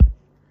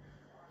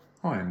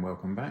Hi and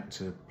welcome back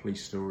to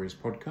Police Stories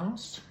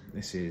podcast.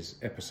 This is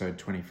episode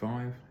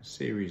 25, a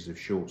series of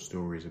short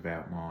stories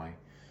about my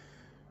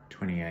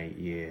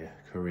 28-year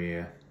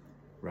career,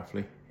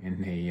 roughly, in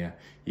the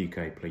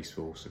UK police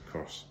force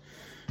across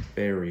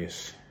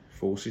various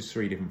forces,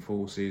 3 different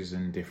forces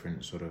and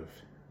different sort of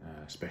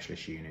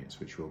specialist units,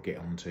 which we'll get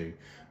onto.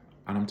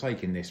 And I'm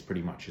taking this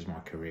pretty much as my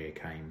career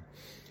came.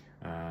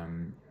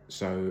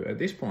 So at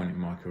this point in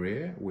my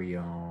career,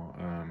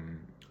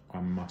 I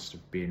must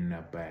have been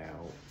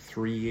about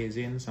 3 years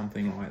in,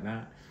 something like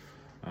that.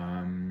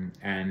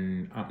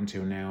 And up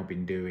until now, I've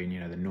been doing,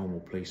 the normal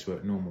police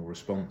work, normal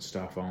response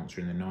stuff,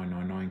 answering the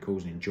 999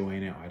 calls and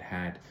enjoying it. I'd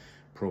had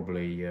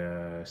probably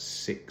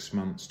 6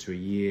 months to a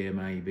year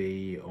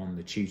maybe on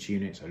the tutor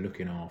unit, so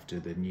looking after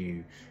the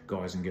new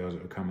guys and girls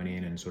that were coming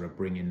in and sort of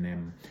bringing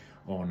them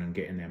on and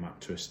getting them up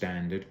to a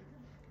standard.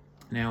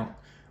 Now,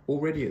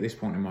 already at this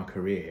point in my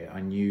career, I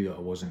knew that I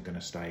wasn't going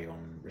to stay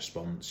on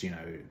response,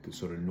 the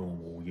sort of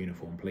normal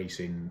uniform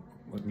policing,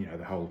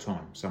 the whole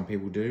time. Some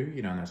people do,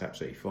 and that's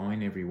absolutely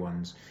fine.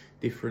 Everyone's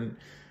different,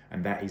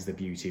 and that is the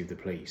beauty of the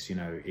police.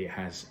 It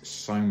has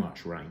so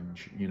much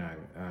range,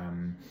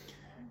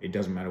 it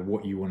doesn't matter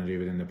what you want to do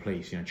within the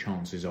police,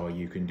 chances are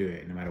you can do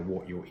it no matter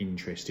what your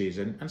interest is.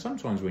 And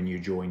sometimes when you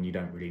join, you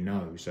don't really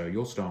know. So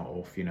you'll start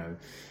off,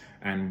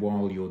 and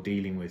while you're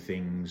dealing with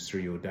things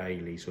through your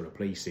daily sort of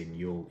policing,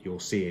 you'll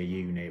see a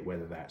unit,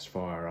 whether that's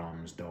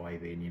firearms,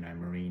 diving,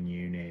 marine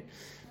unit,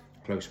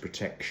 close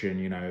protection,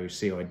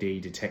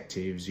 CID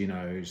detectives,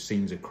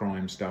 scenes of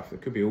crime stuff. There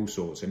could be all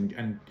sorts.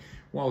 And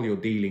while you're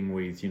dealing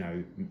with,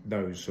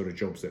 those sort of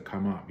jobs that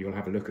come up, you'll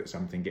have a look at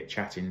something, get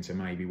chatting to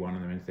maybe one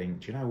of them and think,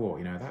 do you know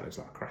what, that looks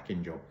like a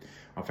cracking job.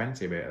 I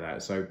fancy a bit of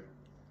that. So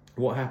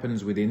what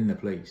happens within the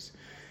police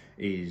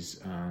is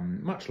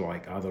much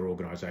like other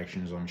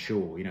organisations, I'm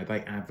sure,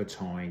 they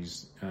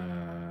advertise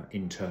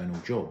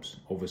internal jobs.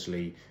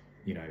 Obviously,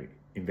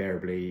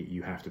 invariably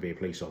you have to be a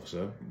police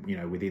officer,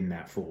 within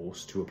that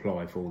force to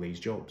apply for all these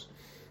jobs.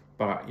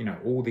 But,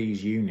 all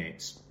these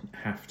units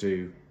have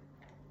to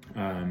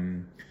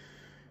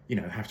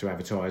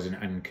advertise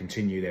and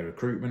continue their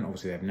recruitment.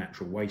 Obviously, they have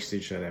natural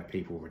wastage, so they have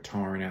people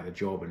retiring out of the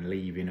job and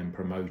leaving and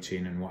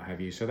promoting and what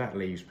have you. So that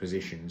leaves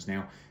positions.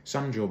 Now,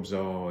 some jobs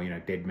are,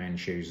 dead man's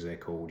shoes, as they're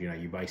called.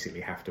 You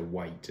basically have to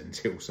wait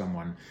until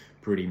someone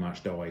pretty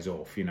much dies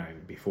off,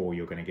 before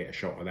you're going to get a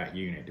shot at that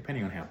unit,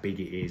 depending on how big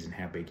it is and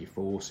how big your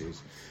force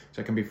is.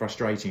 So it can be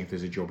frustrating if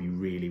there's a job you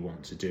really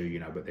want to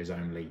do, but there's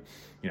only,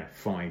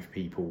 5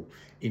 people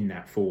in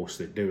that force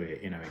that do it.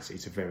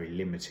 It's a very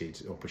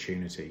limited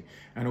opportunity.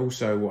 And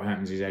also what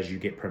happens is as you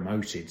get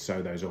promoted,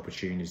 so those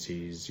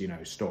opportunities,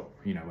 stop.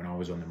 When I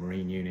was on the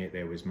Marine unit,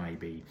 there was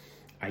maybe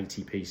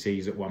 80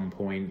 PCs at one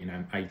point,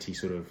 80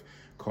 sort of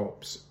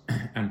cops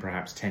and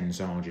perhaps 10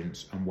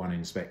 sergeants and 1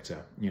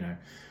 inspector,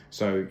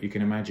 So you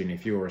can imagine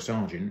if you're a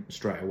sergeant,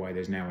 straight away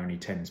there's now only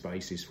 10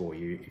 spaces for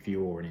you. If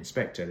you're an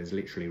inspector, there's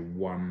literally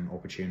 1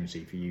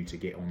 opportunity for you to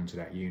get onto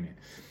that unit.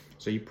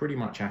 So you pretty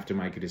much have to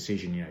make a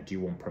decision, do you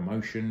want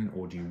promotion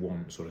or do you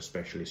want sort of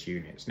specialist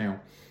units? Now,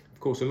 of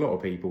course, a lot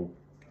of people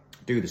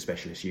do the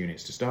specialist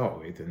units to start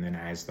with, and then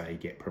as they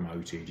get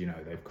promoted,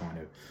 they've kind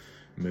of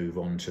move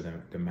on to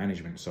the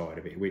management side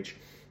of it, which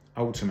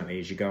ultimately,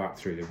 as you go up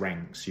through the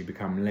ranks, you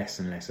become less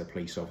and less a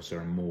police officer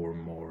and more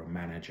a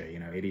manager.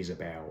 It is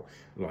about,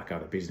 like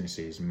other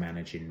businesses,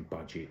 managing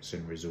budgets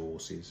and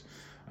resources.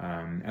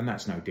 And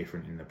that's no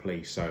different in the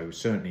police. So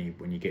certainly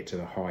when you get to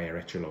the higher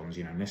echelons,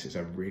 unless it's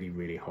a really,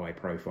 really high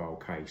profile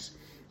case,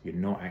 you're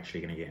not actually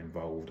going to get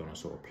involved on a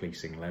sort of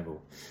policing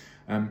level.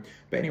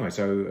 But anyway,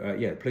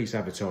 so police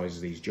advertise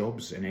these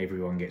jobs and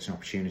everyone gets an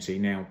opportunity.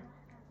 Now,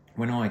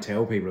 when I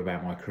tell people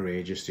about my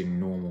career, just in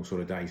normal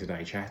sort of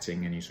day-to-day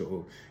chatting, and you sort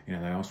of, they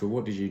ask, well,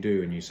 what did you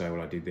do? And you say, well,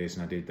 I did this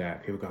and I did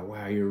that. People go,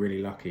 wow, you're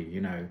really lucky.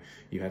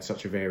 You had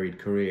such a varied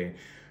career.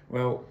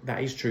 Well,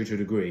 that is true to a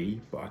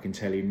degree, but I can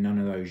tell you none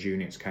of those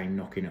units came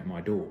knocking at my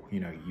door.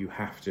 You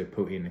have to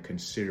put in a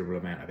considerable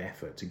amount of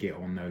effort to get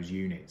on those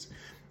units.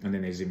 And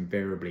then there's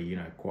invariably,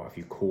 quite a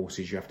few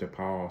courses you have to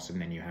pass,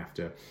 and then you have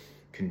to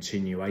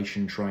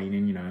continuation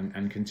training,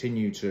 and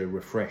continue to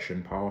refresh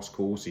and pass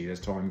courses as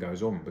time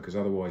goes on, because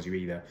otherwise you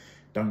either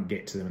don't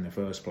get to them in the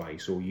first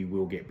place or you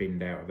will get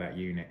binned out of that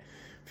unit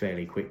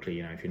fairly quickly,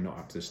 if you're not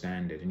up to the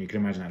standard. And you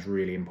can imagine that's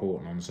really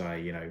important on,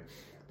 say,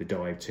 the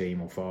dive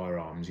team or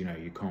firearms.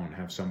 You can't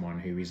have someone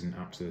who isn't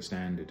up to the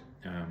standard.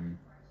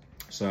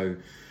 So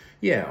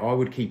I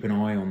would keep an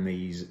eye on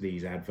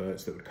these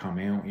adverts that would come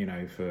out,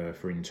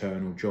 for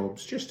internal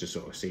jobs, just to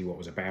sort of see what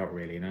was about,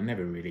 really. And I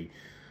never really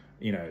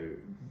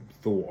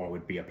thought I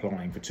would be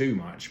applying for too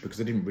much,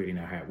 because I didn't really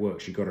know how it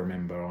works. You've got to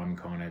remember I'm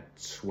kind of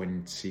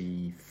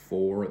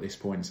 24 at this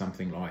point,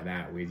 something like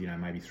that, with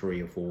maybe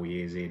 3 or 4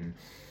 years in.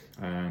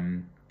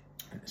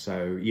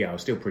 So I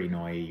was still pretty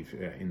naive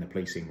in the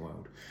policing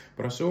world.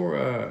 But I saw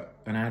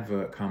an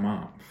advert come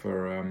up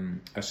for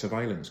a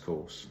surveillance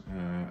course,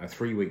 a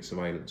 3-week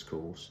surveillance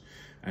course.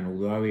 And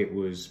although it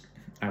was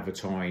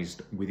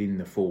advertised within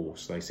the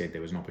force, they said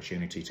there was an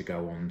opportunity to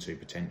go on to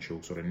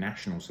potential sort of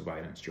national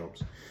surveillance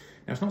jobs.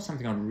 Now, it's not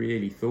something I'd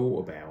really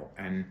thought about,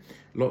 and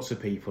lots of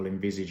people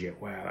envisage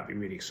it, wow, that'd be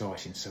really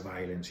exciting,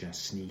 surveillance,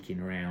 sneaking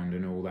around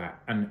and all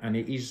that. And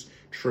it is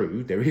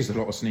true, there is a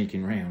lot of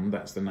sneaking around,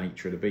 that's the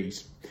nature of the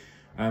beast.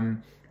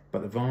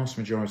 But the vast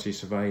majority of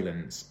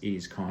surveillance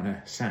is kind of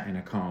sat in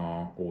a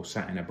car or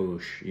sat in a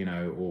bush,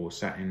 or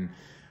sat in,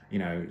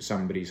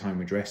 somebody's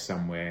home address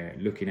somewhere,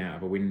 looking out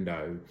of a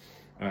window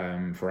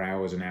for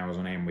hours and hours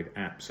on end with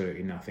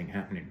absolutely nothing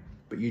happening.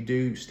 But you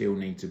do still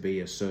need to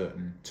be a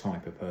certain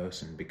type of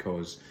person,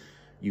 because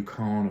you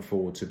can't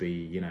afford to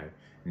be,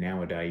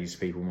 nowadays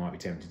people might be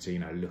tempted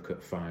to, look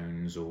at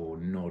phones or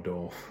nod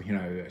off,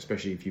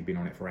 especially if you've been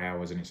on it for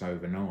hours and it's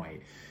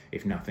overnight,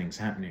 if nothing's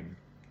happening.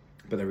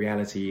 But the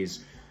reality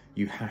is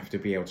you have to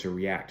be able to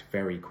react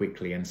very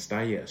quickly and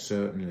stay at a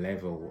certain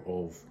level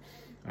of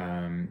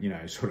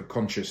sort of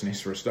consciousness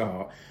for a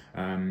start,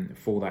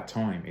 for that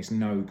time. It's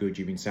no good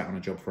you've been sat on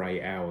a job for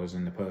 8 hours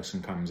and the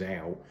person comes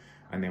out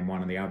and then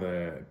one of the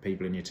other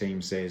people in your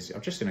team says,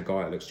 I've just seen a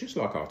guy that looks just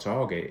like our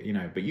target,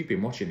 but you've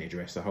been watching the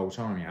address the whole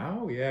time.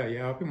 Oh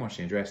yeah, I've been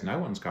watching the address. No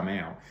one's come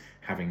out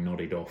having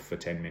nodded off for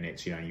 10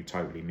 minutes, you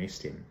totally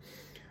missed him.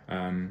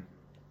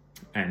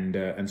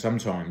 And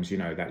sometimes,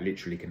 that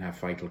literally can have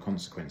fatal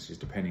consequences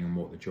depending on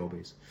what the job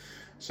is.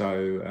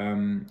 So,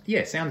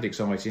 it sounds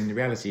exciting. The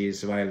reality is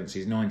surveillance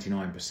is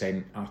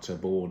 99% utter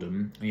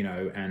boredom,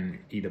 and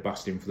either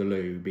busting for the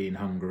loo, being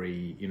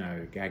hungry,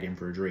 gagging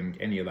for a drink,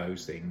 any of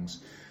those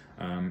things.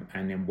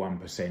 And then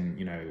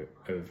 1%,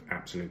 of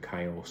absolute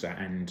chaos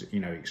and,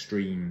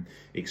 extreme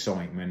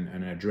excitement,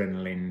 and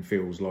adrenaline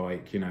feels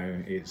like,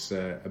 it's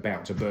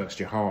about to burst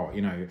your heart.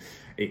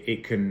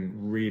 It can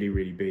really,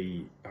 really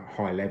be a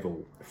high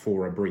level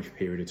for a brief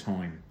period of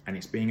time, and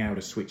it's being able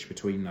to switch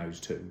between those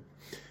two.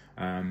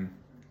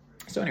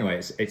 So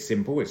anyway, it's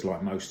simple. It's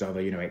like most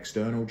other,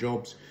 external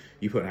jobs.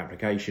 You put an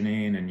application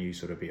in and you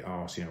sort of be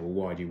asked, well,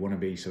 why do you want to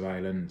be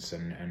surveillance,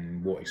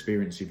 and what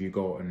experience have you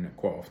got? And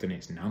quite often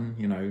it's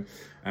none,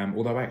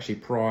 although actually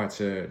prior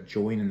to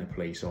joining the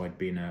police, I'd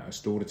been a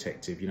store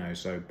detective,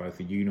 so both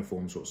a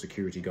uniform sort of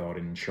security guard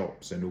in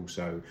shops and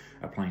also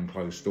a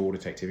plainclothes store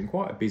detective in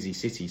quite a busy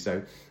city.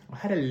 So I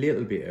had a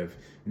little bit of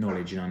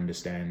knowledge and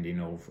understanding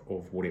of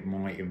what it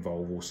might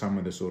involve, or some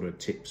of the sort of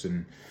tips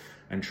and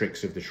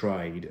tricks of the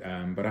trade,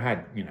 but I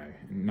had,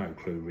 no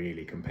clue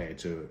really compared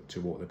to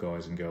what the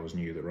guys and girls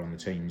knew that were on the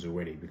teams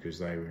already, because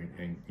they were,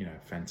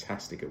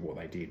 fantastic at what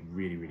they did,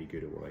 really, really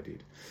good at what they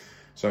did.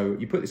 So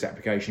you put this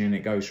application in, it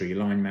goes through your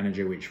line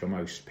manager, which for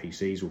most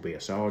PCs will be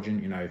a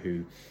sergeant,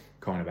 who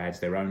kind of adds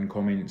their own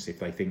comments if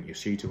they think you're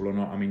suitable or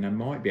not. I mean, they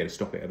might be able to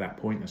stop it at that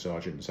point, the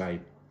sergeant, and say,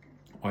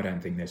 I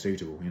don't think they're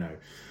suitable,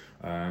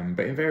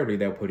 but invariably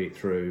they'll put it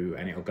through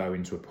and it'll go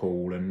into a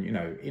pool, and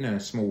in a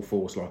small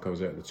force like I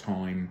was at the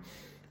time,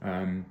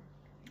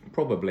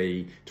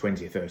 probably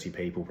 20 or 30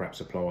 people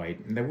perhaps applied,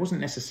 and there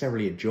wasn't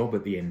necessarily a job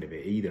at the end of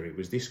it either. It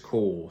was this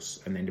course,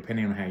 and then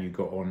depending on how you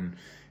got on,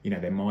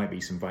 there might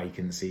be some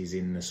vacancies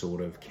in the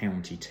sort of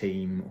county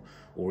team,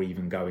 or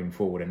even going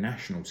forward a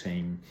national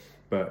team,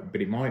 but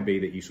it might be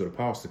that you sort of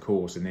pass the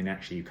course and then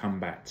actually you come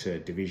back to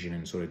division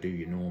and sort of do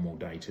your normal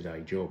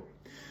day-to-day job.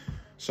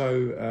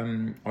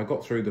 So I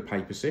got through the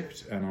paper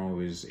sift and I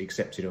was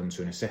accepted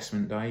onto an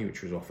assessment day,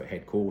 which was off at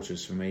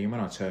headquarters for me. And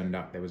when I turned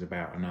up, there was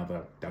about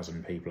another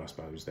dozen people, I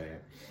suppose, there.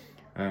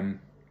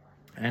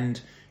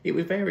 And it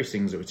was various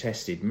things that were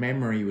tested.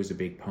 Memory was a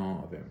big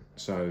part of it.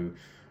 So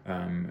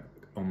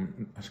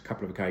on a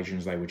couple of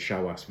occasions, they would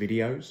show us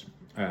videos,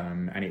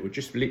 and it would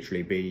just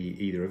literally be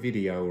either a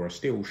video or a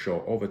still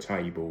shot of a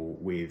table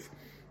with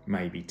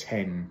maybe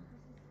 10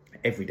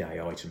 everyday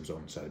items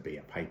on. So it'd be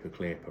a paper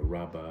clip, a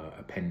rubber,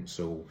 a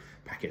pencil,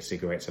 packet of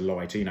cigarettes, a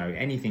lighter,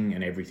 anything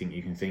and everything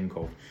you can think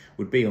of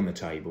would be on the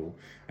table,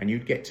 and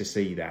you'd get to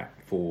see that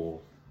for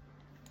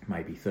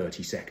maybe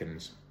 30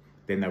 seconds.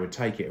 Then they would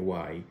take it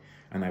away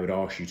and they would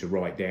ask you to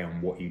write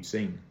down what you'd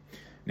seen.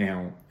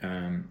 Now,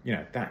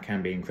 that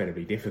can be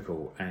incredibly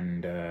difficult,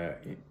 and,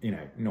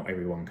 not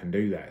everyone can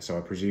do that. So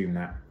I presume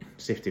that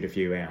sifted a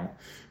few out.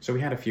 So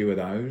we had a few of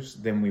those.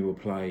 Then we were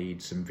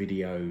played some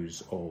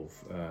videos of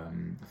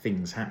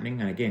things happening.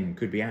 And again,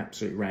 could be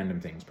absolutely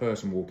random things.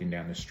 Person walking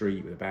down the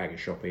street with a bag of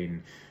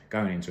shopping,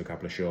 going into a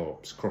couple of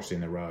shops, crossing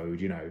the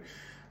road,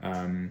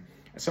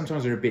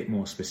 Sometimes they're a bit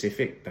more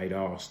specific. They'd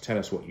ask, tell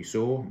us what you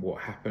saw, what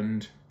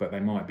happened, but they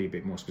might be a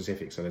bit more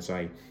specific. So they'd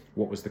say,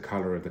 what was the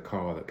colour of the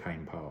car that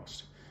came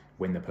past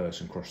when the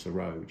person crossed the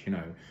road?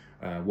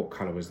 What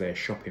colour was their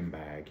shopping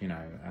bag?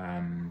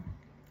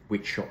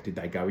 Which shop did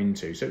they go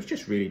into? So it's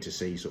just really to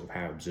see sort of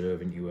how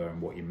observant you were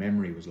and what your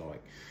memory was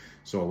like.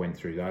 So I went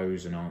through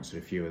those and answered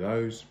a few of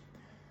those.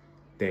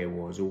 There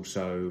was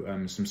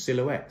also some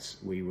silhouettes.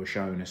 We were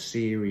shown a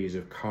series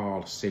of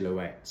car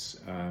silhouettes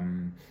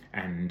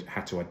and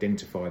had to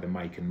identify the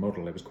make and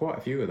model. There was quite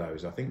a few of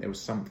those. I think there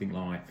was something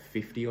like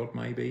 50 odd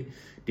maybe,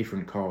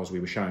 different cars we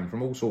were shown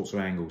from all sorts of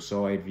angles,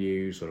 side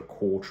view, sort of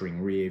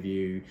quartering rear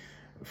view,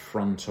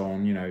 front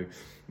on,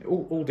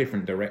 all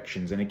different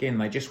directions. And again,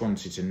 they just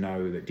wanted to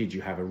know that did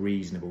you have a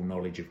reasonable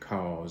knowledge of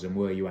cars and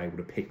were you able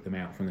to pick them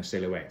out from the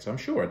silhouettes? I'm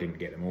sure I didn't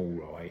get them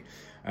all right,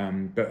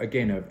 but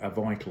again, a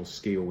vital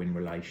skill in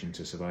relation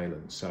to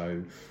surveillance.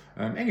 So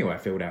anyway, I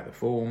filled out the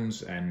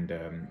forms and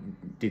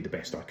did the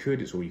best I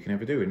could. It's all you can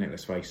ever do, isn't it?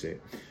 Let's face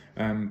it.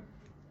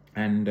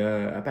 And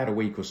about a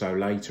week or so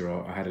later,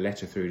 I had a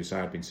letter through to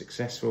say I'd been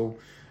successful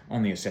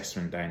on the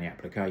assessment day and the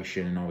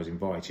application, and I was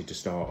invited to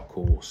start a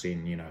course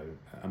in,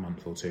 a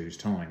month or two's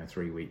time, a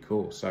 3-week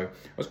course. So I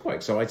was quite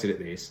excited at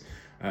this.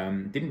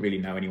 Didn't really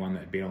know anyone that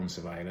had been on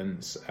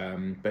surveillance,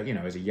 but,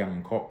 as a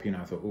young cop, I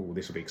thought, oh,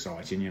 this will be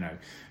exciting,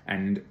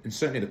 and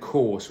certainly the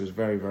course was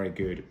very, very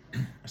good.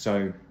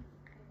 So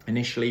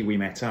initially we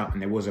met up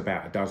and there was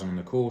about a dozen on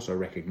the course. I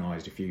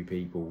recognised a few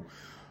people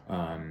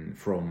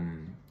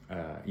from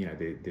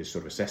the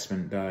sort of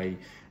assessment day.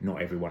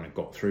 Not everyone had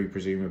got through,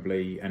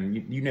 presumably, and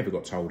you never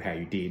got told how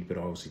you did, but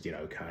I obviously did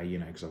okay,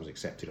 because I was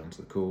accepted onto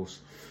the course.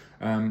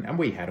 And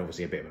we had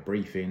obviously a bit of a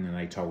briefing, and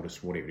they told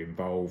us what it would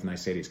involve, and they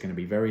said it's going to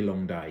be very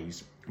long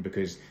days,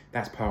 because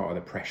that's part of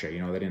the pressure.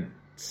 They didn't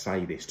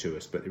say this to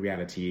us, but the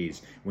reality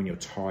is when you're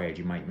tired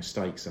you make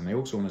mistakes, and they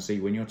also want to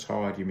see when you're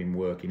tired, you've been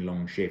working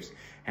long shifts,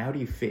 how do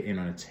you fit in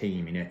on a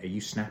team? Are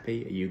you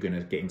snappy? Are you going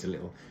to get into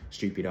little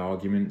stupid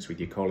arguments with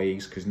your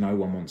colleagues? Because no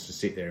one wants to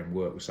sit there and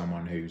work with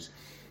someone who's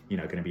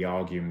going to be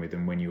arguing with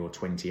them when you're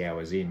 20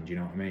 hours in. Do you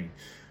know what I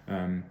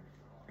mean?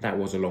 That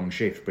was a long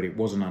shift, but it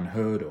wasn't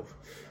unheard of.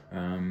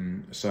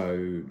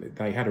 So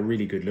they had a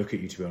really good look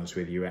at you, to be honest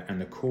with you, and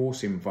the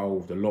course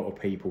involved a lot of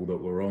people that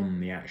were on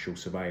the actual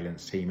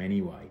surveillance team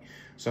anyway.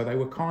 So they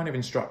were kind of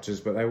instructors,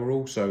 but they were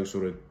also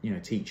sort of,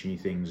 teaching you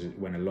things that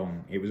went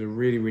along. It was a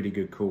really, really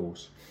good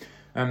course.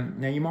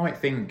 Now you might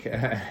think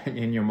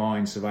in your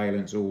mind,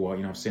 surveillance,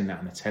 I've seen that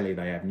on the telly.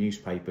 They have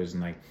newspapers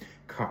and they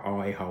cut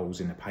eye holes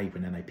in the paper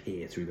and then they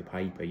peer through the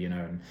paper,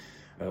 and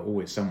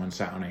it's someone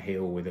sat on a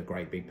hill with a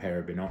great big pair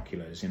of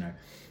binoculars,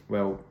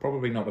 Well,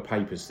 probably not the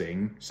papers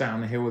thing. Sat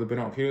on the hill with the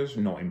binoculars,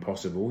 not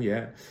impossible,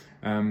 yeah.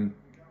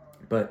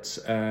 But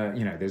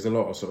there's a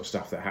lot of sort of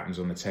stuff that happens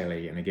on the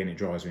telly, and again, it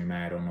drives me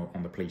mad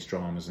on the police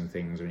dramas and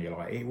things, and you're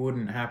like, it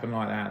wouldn't happen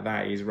like that.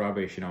 That is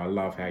rubbish. I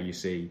love how you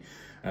see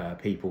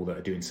people that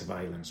are doing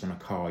surveillance on a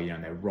car,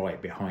 and they're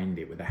right behind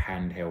it with a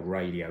handheld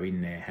radio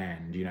in their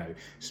hand,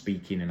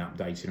 speaking and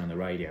updating on the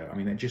radio. I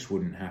mean, that just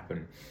wouldn't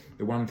happen.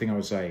 The one thing I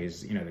would say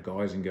is, the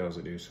guys and girls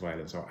that do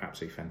surveillance are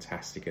absolutely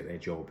fantastic at their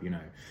job,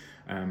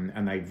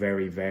 and they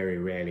very, very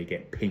rarely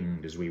get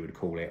pinged, as we would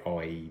call it,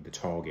 i.e. the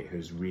target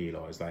has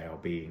realised they are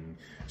being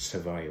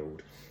surveilled.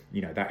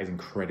 That is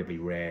incredibly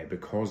rare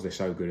because they're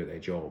so good at their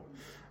job.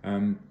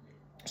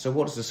 So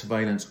what does a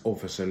surveillance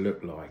officer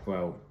look like?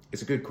 Well,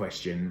 it's a good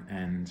question,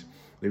 and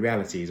the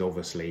reality is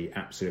obviously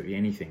absolutely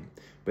anything.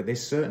 But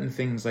there's certain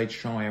things they'd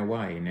shy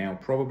away. Now,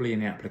 probably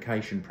in the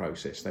application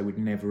process, they would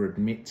never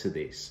admit to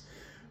this,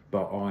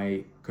 but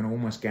I can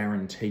almost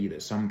guarantee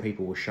that some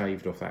people were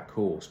shaved off that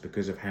course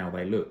because of how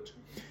they looked.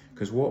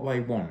 Because what they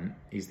want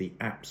is the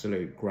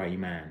absolute grey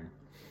man.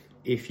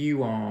 If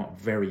you are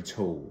very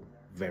tall,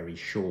 very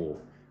short,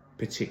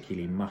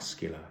 particularly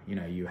muscular,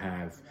 you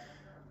have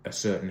a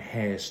certain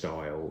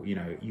hairstyle,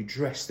 you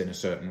dressed in a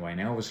certain way.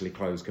 Now, obviously,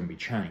 clothes can be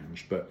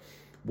changed, but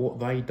what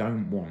they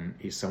don't want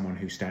is someone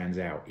who stands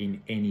out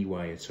in any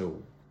way at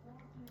all.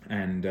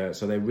 And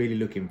so they're really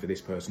looking for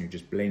this person who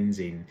just blends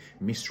in,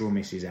 Mr. or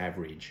Mrs.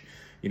 Average.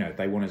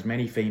 They want as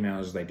many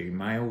females as they do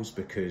males,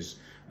 because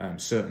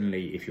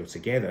certainly if you're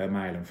together,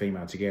 male and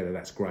female together,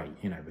 that's great,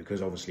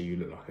 because obviously you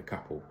look like a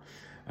couple.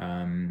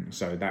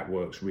 So that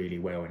works really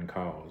well in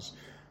cars.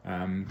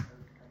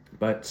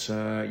 But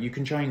you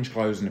can change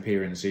clothes and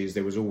appearances.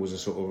 There was always a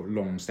sort of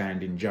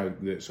long-standing joke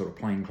that sort of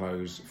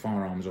plainclothes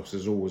firearms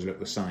officers always look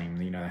the same.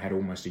 They had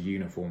almost a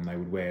uniform. They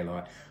would wear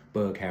like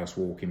Berghaus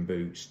walking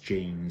boots,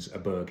 jeans, a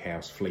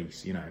Berghaus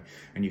fleece,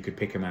 and you could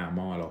pick them out a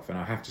mile off. And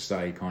I have to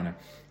say, kind of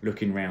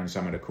looking around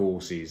some of the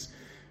courses,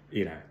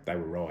 they were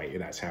right.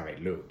 That's how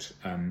it looked.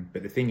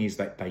 But the thing is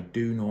that they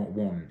do not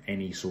want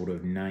any sort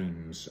of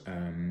names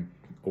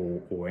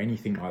or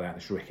anything like that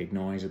that's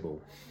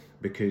recognisable.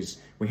 Because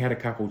we had a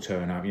couple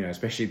turn up,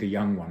 especially the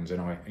young ones, and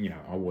I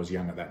was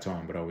young at that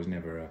time, but I was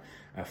never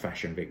a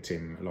fashion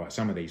victim like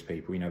some of these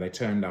people. They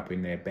turned up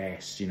in their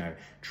best,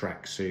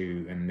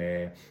 tracksuit and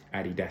their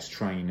Adidas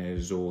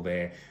trainers or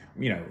their,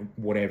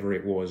 whatever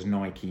it was,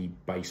 Nike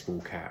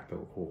baseball cap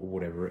or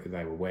whatever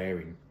they were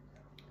wearing.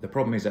 The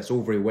problem is that's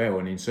all very well,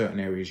 and in certain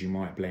areas you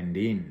might blend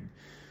in.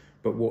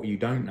 But what you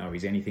don't know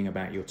is anything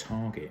about your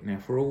target. Now,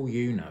 for all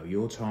you know,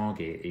 your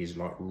target is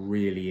like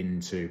really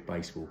into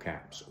baseball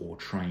caps or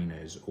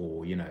trainers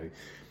or,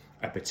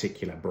 a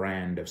particular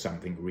brand of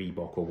something,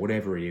 Reebok or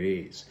whatever it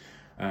is.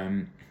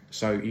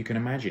 So you can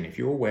imagine if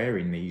you're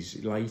wearing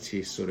these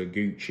latest sort of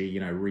Gucci,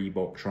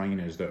 Reebok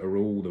trainers that are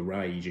all the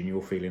rage and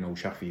you're feeling all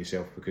chuffy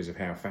yourself because of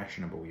how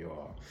fashionable you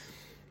are,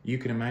 you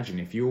can imagine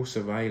if you're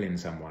surveilling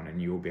someone and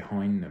you're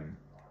behind them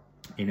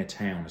in a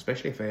town,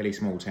 especially a fairly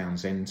small town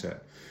centre,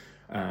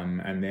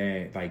 And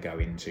there they go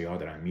into, I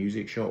don't know,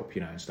 music shop,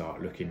 and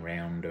start looking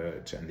round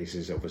at, and this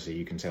is obviously,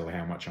 you can tell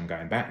how much I'm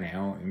going back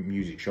now,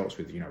 music shops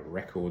with,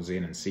 records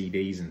in and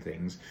CDs and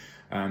things.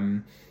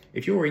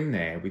 If you're in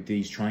there with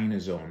these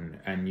trainers on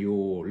and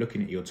you're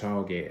looking at your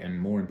target, and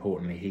more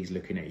importantly, he's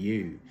looking at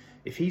you,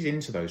 if he's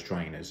into those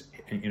trainers,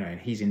 and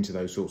he's into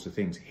those sorts of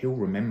things, he'll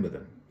remember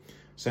them.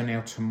 So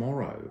now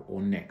tomorrow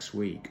or next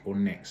week or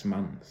next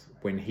month,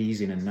 when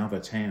he's in another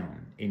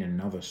town, in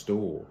another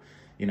store,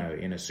 in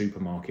a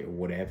supermarket or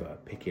whatever,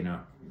 picking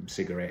up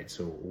cigarettes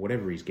or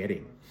whatever he's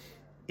getting,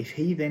 if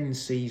he then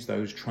sees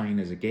those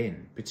trainers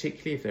again,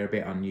 particularly if they're a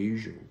bit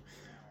unusual,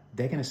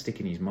 they're going to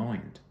stick in his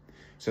mind.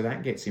 So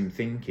that gets him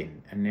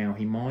thinking, and now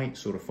he might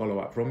sort of follow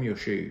up from your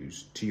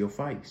shoes to your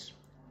face.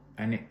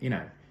 And,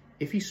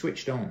 if he's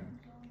switched on,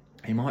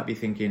 he might be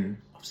thinking,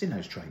 I've seen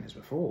those trainers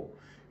before.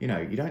 You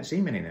don't see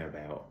many of them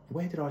about.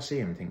 Where did I see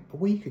him? Think, a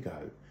week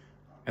ago.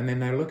 And then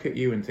they'll look at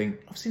you and think,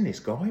 I've seen this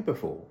guy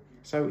before.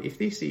 So if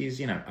this is,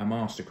 a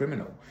master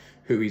criminal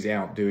who is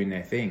out doing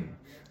their thing,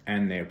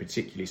 and they're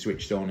particularly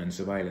switched on and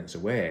surveillance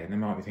aware, they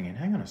might be thinking,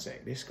 hang on a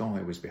sec, this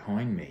guy was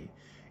behind me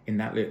in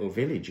that little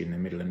village in the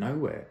middle of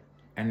nowhere.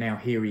 And now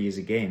here he is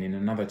again in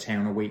another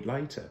town a week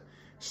later.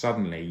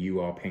 Suddenly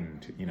you are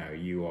pinged,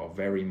 you are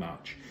very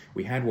much...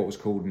 We had what was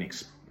called an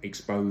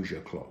exposure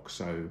clock.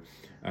 So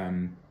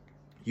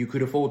you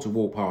could afford to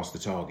walk past the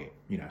target,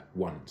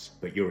 once,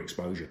 but your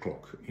exposure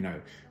clock,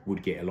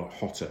 would get a lot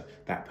hotter.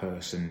 That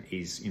person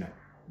is,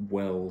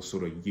 well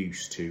sort of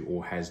used to,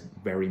 or has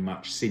very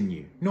much seen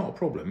you. Not a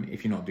problem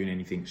if you're not doing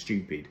anything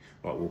stupid,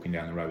 like walking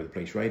down the road with a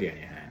police radio in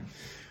your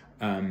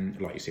hand,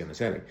 like you see on the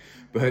telly.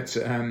 But,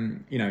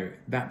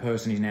 that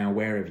person is now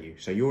aware of you.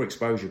 So your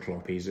exposure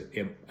clock is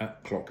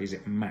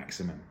at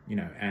maximum,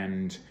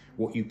 and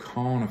what you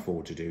can't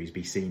afford to do is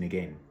be seen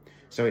again.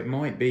 So it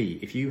might be,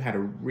 if you had a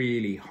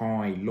really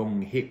high,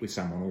 long hit with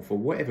someone, or for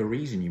whatever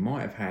reason, you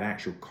might have had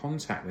actual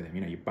contact with them,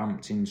 you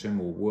bumped into them,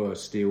 or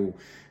worse still,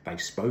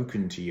 they've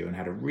spoken to you and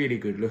had a really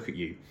good look at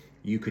you,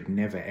 you could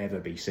never, ever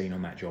be seen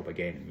on that job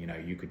again.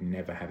 You could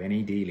never have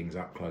any dealings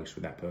up close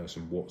with that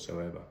person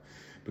whatsoever.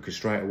 Because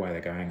straight away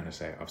they go, hang on a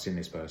sec, I've seen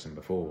this person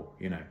before,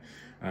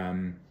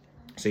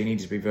 So you need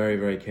to be very,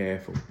 very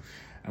careful.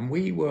 And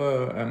we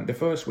were, the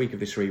first week of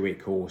this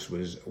 3-week course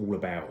was all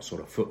about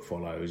sort of foot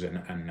follows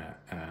and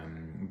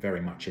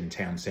very much in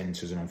town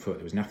centres and on foot.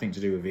 There was nothing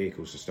to do with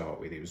vehicles to start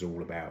with. It was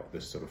all about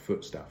the sort of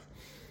foot stuff.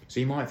 So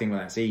you might think,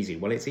 well, that's easy.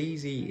 Well, it's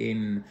easy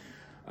in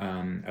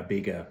a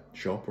bigger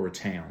shop or a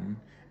town.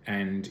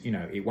 And,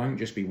 it won't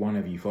just be one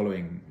of you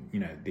following,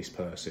 this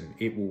person.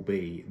 It will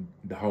be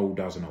the whole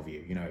dozen of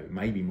you,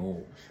 maybe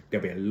more.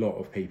 There'll be a lot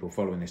of people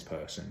following this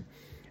person.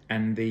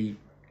 And the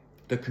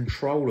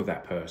control of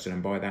that person,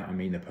 and by that I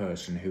mean the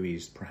person who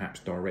is perhaps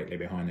directly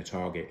behind the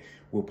target,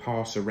 will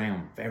pass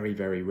around very,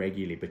 very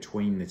regularly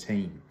between the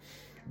team,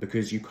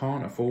 because you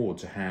can't afford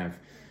to have,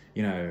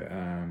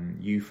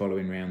 you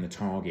following around the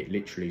target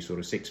literally sort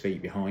of 6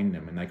 feet behind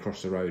them, and they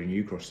cross the road and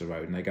you cross the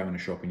road, and they go in the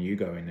shop and you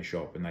go in the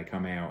shop, and they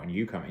come out and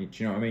you come in.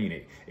 Do you know what I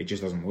mean? It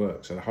just doesn't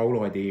work. So the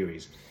whole idea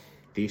is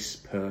this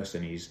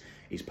person is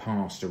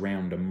passed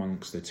around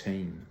amongst the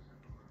team.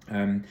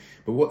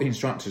 But what the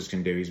instructors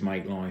can do is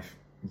make life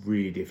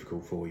really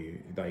difficult for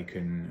you. They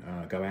can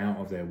go out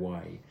of their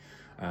way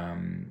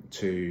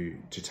to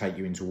take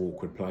you into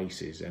awkward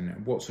places.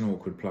 And what's an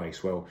awkward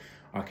place? Well,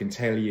 I can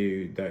tell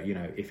you that,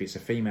 if it's a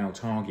female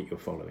target you're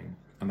following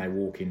and they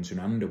walk into an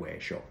underwear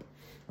shop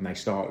and they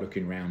start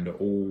looking around at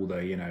all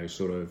the,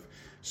 sort of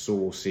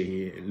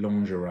saucy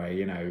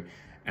lingerie,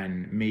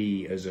 and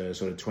me as a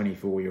sort of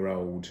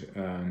 24-year-old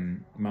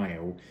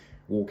male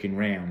walking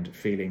round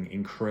feeling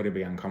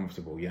incredibly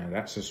uncomfortable,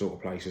 that's the sort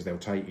of places they'll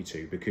take you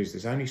to, because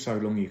there's only so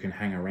long you can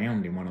hang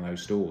around in one of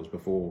those stores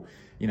before,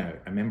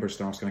 a member of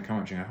staff's going to come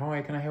up to you and go,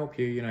 hi, can I help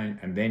you,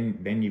 and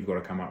then you've got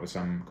to come up with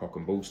some cock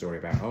and bull story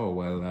about,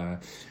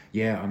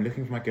 I'm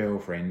looking for my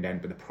girlfriend,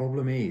 but the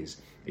problem is,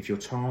 if your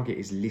target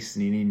is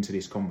listening into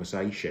this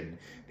conversation,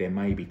 they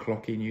may be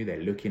clocking you,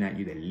 they're looking at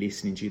you, they're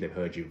listening to you, they've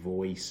heard your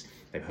voice,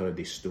 they've heard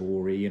this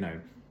story,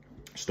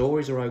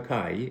 Stories are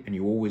okay, and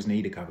you always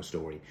need a cover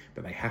story,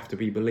 but they have to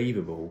be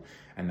believable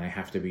and they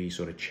have to be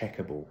sort of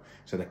checkable.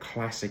 So the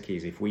classic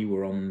is, if we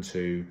were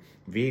onto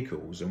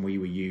vehicles and we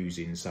were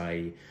using,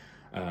 say,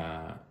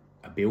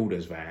 a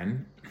builder's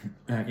van,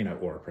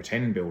 or a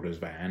pretend builder's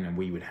van, and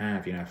we would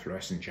have, a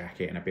fluorescent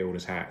jacket and a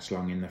builder's hat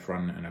slung in the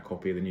front and a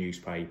copy of the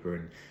newspaper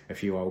and a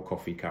few old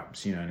coffee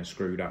cups, and a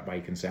screwed up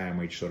bacon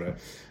sandwich sort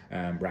of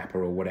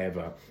wrapper or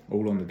whatever,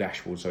 all on the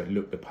dashboard so it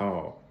looked the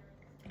part.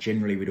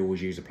 Generally, we'd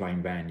always use a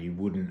plain van. You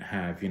wouldn't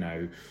have,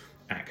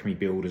 Acme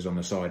Builders on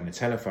the side and a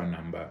telephone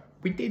number.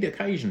 We did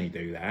occasionally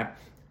do that,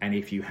 and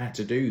if you had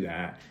to do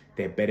that,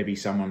 there better be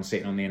someone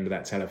sitting on the end of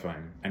that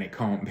telephone, and it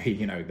can't be,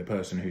 the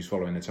person who's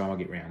following the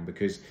target round,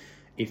 because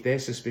if they're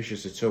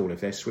suspicious at all, if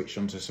they're switched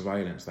onto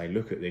surveillance, they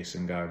look at this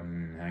and go,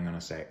 hang on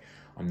a sec,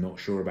 I'm not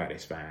sure about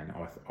this van.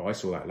 I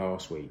saw that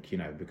last week,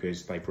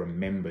 because they've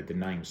remembered the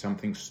name.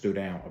 Something stood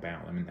out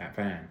about them in that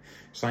van.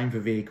 Same for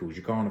vehicles.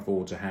 You can't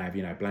afford to have,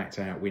 blacked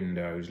out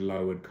windows,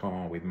 lowered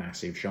car with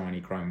massive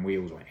shiny chrome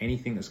wheels, or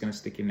anything that's going to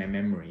stick in their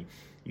memory.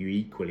 You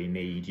equally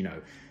need,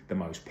 the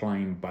most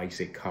plain,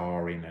 basic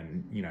car in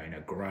a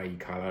grey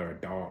colour, a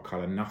dark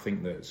colour,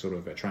 nothing that sort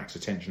of attracts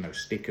attention, no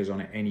stickers on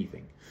it,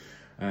 anything.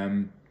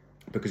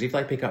 Because if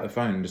they pick up the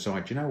phone and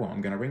decide, you know what,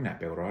 I'm going to ring that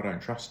builder, I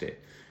don't trust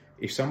it.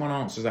 If someone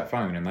answers that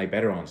phone, and they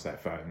better answer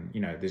that phone,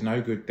 there's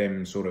no good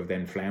them sort of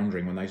then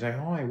floundering when they say,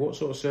 hi, what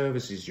sort of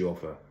services do you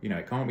offer?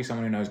 It can't be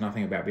someone who knows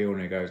nothing about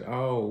building who goes,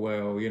 oh,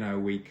 well,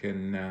 we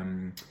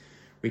can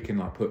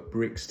like put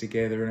bricks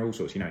together and all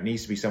sorts. It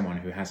needs to be someone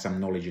who has some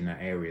knowledge in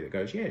that area that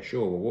goes, yeah,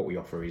 sure, well, what we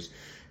offer is,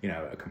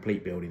 a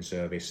complete building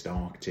service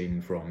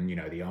starting from,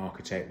 the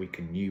architect, we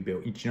can new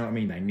build. Do you know what I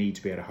mean? They need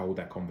to be able to hold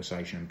that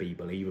conversation and be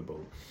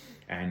believable.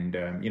 And,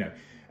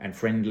 and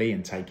friendly,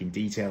 and taking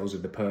details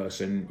of the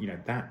person,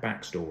 that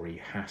backstory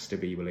has to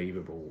be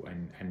believable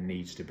and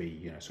needs to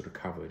be, sort of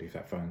covered if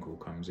that phone call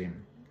comes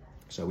in.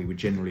 So we would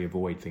generally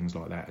avoid things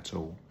like that at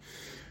all.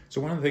 So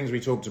one of the things we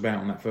talked about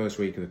on that first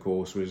week of the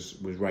course was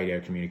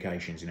radio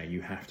communications.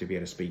 You have to be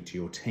able to speak to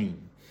your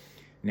team.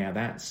 Now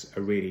that's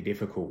a really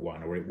difficult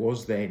one, or it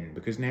was then,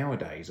 because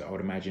nowadays I would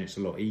imagine it's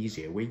a lot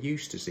easier. We're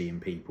used to seeing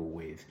people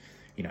with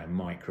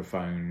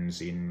microphones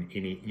in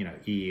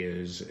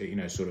ears,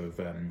 sort of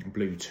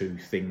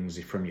Bluetooth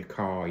things from your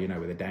car,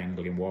 with a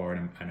dangling wire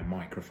and a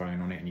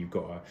microphone on it, and you've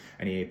got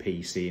an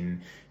earpiece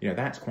in.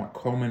 That's quite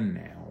common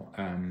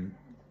now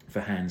for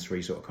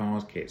hands-free sort of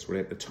car kits. Well,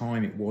 at the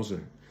time it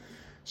wasn't.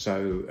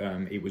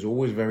 So it was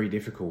always very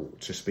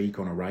difficult to speak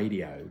on a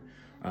radio.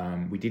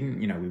 We didn't,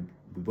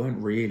 we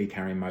weren't really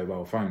carrying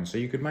mobile phones, so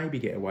you could maybe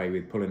get away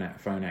with pulling that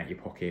phone out your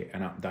pocket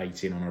and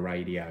updating on a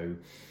radio.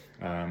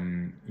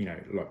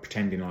 Like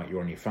pretending like you're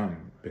on your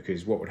phone,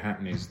 because what would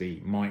happen is the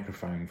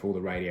microphone for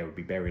the radio would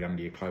be buried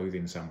under your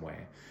clothing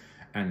somewhere,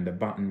 and the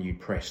button you'd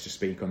press to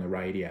speak on the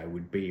radio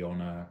would be on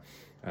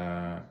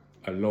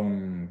a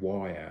long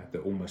wire that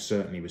almost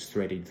certainly was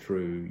threaded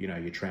through,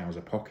 your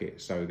trouser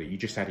pocket, so that you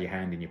just had your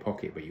hand in your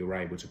pocket, but you were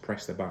able to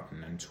press the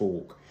button and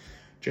talk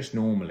just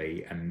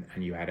normally, and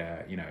you had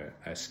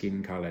a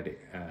skin-coloured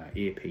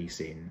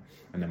earpiece in,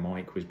 and the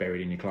mic was buried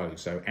in your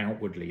clothes, so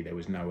outwardly there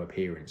was no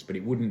appearance, but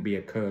it wouldn't be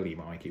a curly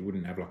mic, it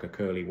wouldn't have like a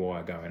curly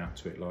wire going up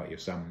to it like you're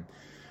some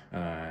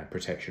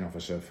protection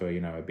officer for,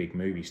 a big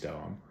movie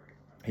star.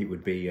 It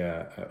would be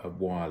a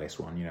wireless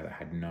one, that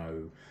had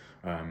no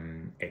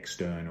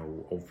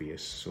external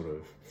obvious sort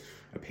of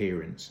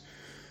appearance.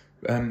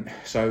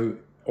 So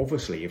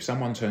obviously, if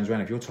someone turns around,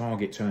 if your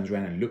target turns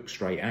around and looks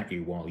straight at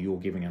you while you're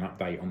giving an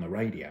update on the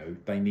radio,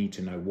 they need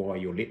to know why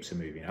your lips are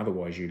moving.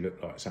 Otherwise, you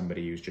look like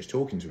somebody who's just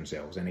talking to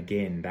themselves. And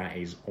again, that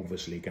is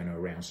obviously going to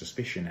arouse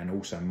suspicion and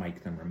also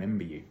make them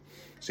remember you.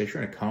 So if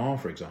you're in a car,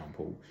 for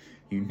example,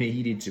 you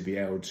needed to be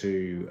able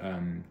to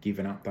give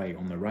an update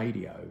on the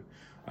radio,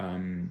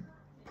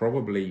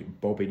 probably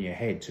bobbing your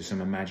head to some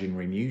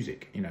imaginary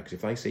music, because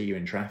if they see you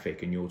in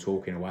traffic and you're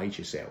talking away to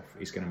yourself,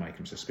 it's going to make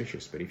them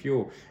suspicious. But if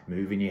you're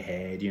moving your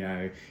head,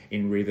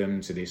 in rhythm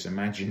to this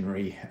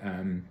imaginary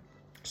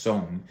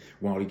song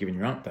while you're giving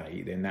your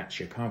update, then that's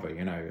your cover,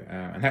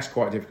 and that's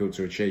quite difficult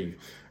to achieve.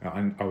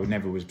 I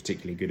never was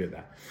particularly good at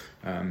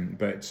that,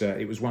 but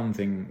it was one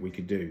thing we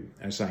could do.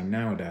 As I say,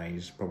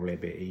 nowadays, probably a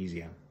bit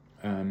easier.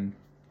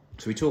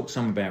 So we talked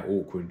some about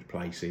awkward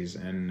places,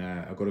 and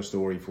I've got a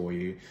story for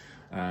you.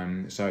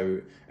 So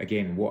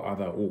again, what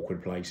other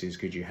awkward places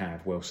could you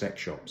have? Well,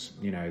 sex shops.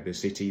 The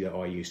city that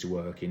I used to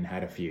work in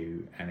had a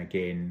few, and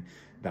again,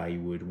 they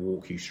would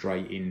walk you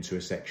straight into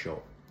a sex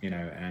shop,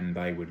 and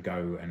they would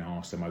go and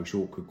ask the most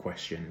awkward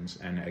questions.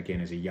 And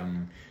again, as a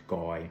young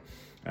guy,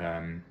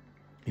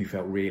 who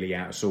felt really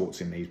out of sorts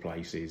in these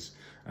places,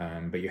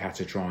 but you had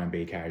to try and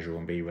be casual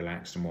and be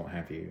relaxed and what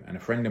have you. And a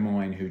friend of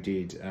mine who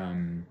did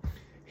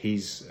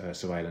his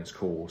surveillance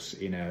course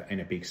in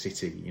a big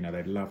city,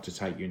 they'd love to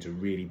take you into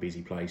really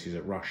busy places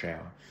at rush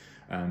hour,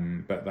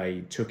 but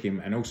they took him,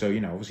 and also,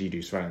 obviously you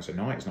do surveillance at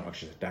night, it's not like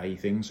just a day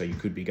thing, so you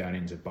could be going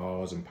into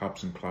bars and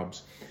pubs and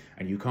clubs,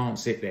 and you can't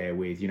sit there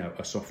with,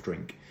 a soft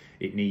drink.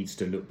 It needs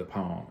to look the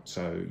part,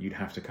 so you'd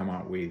have to come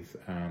up with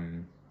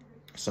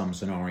some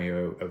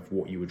scenario of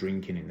what you were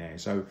drinking in there.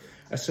 So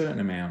a certain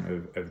amount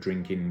of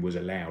drinking was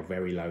allowed,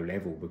 very low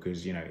level,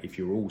 because, if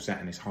you're all sat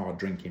in this hard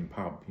drinking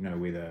pub,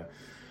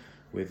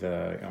 with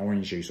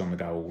orange juice on the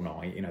go all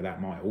night,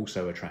 that might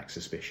also attract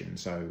suspicion.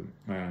 So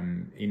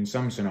in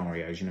some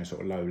scenarios,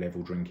 sort of low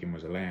level drinking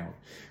was allowed.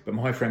 But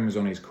my friend was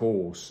on his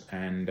course,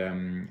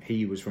 and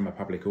he was from a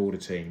public order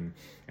team.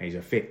 And he's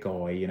a fit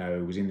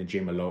guy, was in the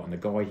gym a lot, and the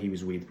guy he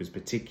was with was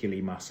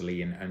particularly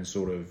muscly and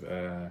sort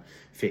of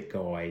fit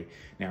guy.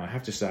 Now I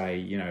have to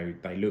say,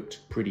 they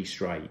looked pretty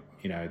straight.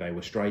 They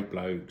were straight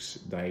blokes.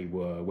 They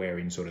were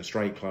wearing sort of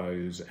straight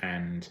clothes,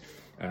 and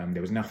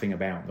there was nothing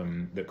about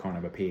them that kind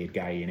of appeared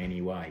gay in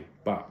any way.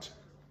 But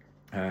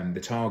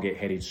the target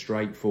headed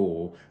straight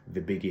for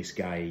the biggest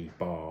gay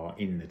bar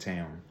in the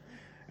town.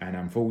 And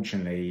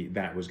unfortunately,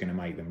 that was going to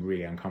make them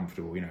really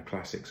uncomfortable,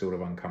 classic sort of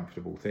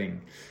uncomfortable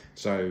thing.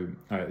 So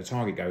the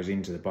target goes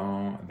into the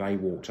bar, they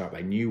walked up,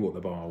 they knew what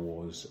the bar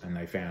was, and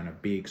they found a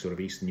big sort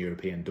of Eastern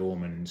European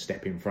doorman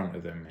step in front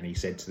of them. And he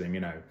said to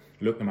them,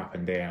 look them up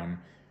and down,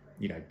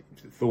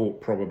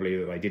 thought probably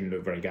that they didn't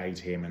look very gay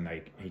to him. And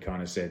he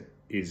kind of said,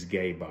 "Is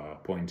gay bar,"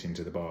 pointing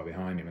to the bar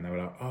behind him. And they were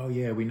like, "Oh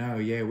yeah, we know,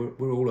 yeah,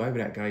 we're all over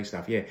that gay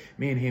stuff. Yeah,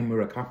 me and him,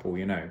 we're a couple,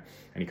 And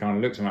he kind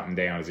of looked them up and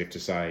down as if to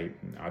say,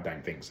 "I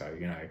don't think so,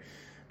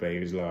 But he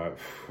was like,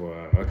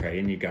 well, okay,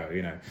 in you go,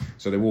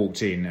 So they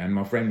walked in, and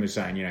my friend was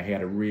saying, he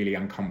had a really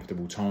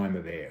uncomfortable time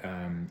of it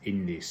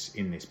in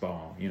this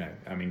bar,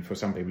 I mean, for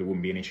some people it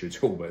wouldn't be an issue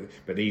at all,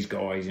 but these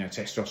guys,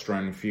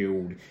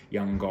 testosterone-fueled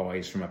young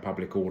guys from a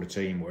public order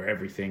team where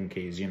everything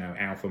is,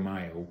 alpha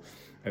male,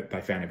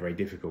 they found it very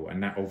difficult,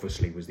 and that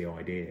obviously was the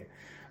idea.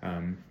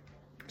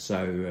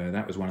 So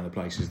that was one of the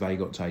places they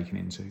got taken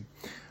into.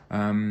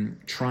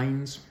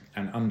 Trains,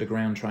 and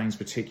underground trains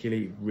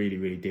particularly, really,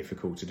 really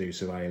difficult to do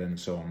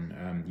surveillance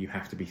on. You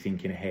have to be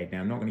thinking ahead.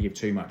 Now, I'm not going to give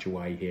too much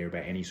away here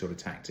about any sort of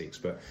tactics,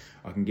 but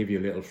I can give you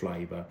a little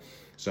flavour.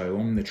 So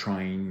on the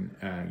train,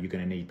 you're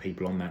going to need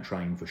people on that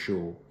train for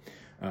sure.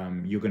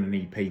 You're going to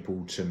need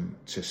people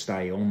to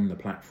stay on the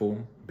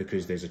platform,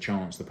 because there's a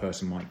chance the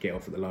person might get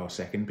off at the last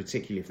second,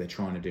 particularly if they're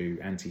trying to do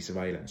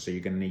anti-surveillance. So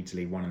you're going to need to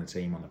leave one of the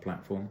team on the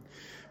platform.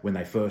 When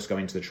they first go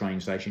into the train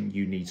station,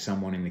 you need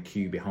someone in the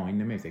queue behind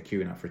them if they're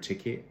queuing up for a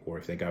ticket, or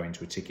if they go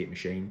into a ticket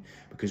machine,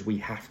 because we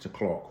have to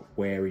clock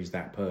where is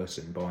that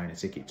person buying a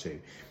ticket to,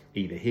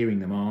 either hearing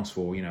them ask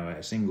for,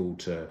 a single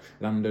to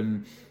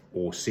London,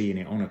 or seeing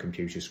it on a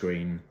computer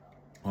screen,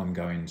 I'm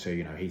going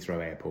to,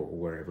 Heathrow Airport or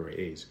wherever it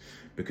is,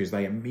 because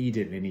they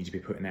immediately need to be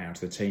putting that out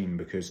to the team,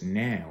 because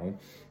now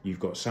you've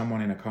got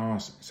someone in a car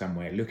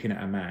somewhere looking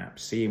at a map,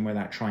 seeing where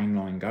that train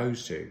line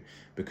goes to,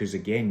 because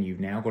again, you've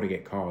now got to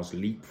get cars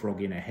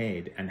leapfrogging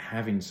ahead and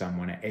having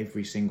someone at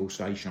every single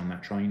station on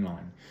that train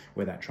line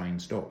where that train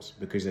stops,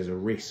 because there's a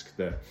risk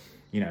that,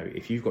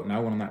 if you've got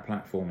no one on that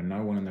platform and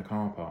no one in the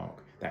car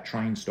park, that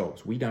train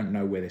stops. We don't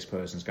know where this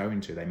person's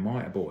going to. They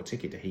might have bought a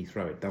ticket to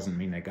Heathrow. It doesn't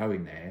mean they're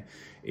going there.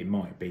 It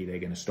might be they're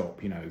going to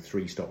stop,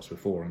 3 stops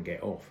before and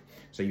get off.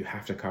 So you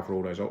have to cover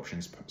all those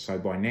options. So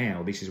by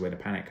now, this is where the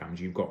panic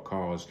comes. You've got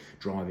cars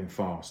driving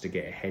fast to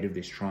get ahead of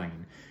this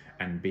train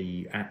and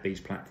be at these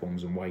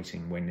platforms and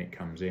waiting when it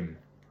comes in.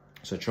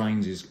 So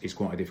trains is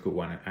quite a difficult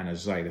one, and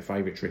as I say, the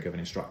favourite trick of an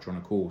instructor on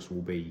a course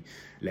will be,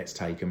 let's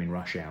take them in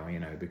rush hour,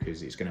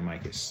 because it's going to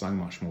make it so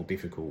much more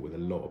difficult with a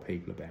lot of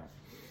people about.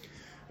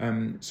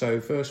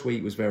 So first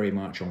week was very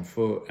much on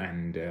foot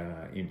and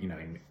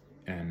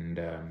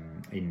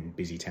in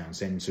busy town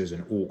centres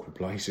and awkward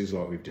places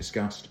like we've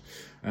discussed.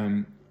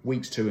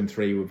 Weeks 2 and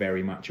 3 were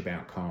very much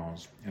about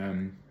cars.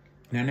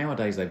 Now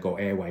nowadays they've got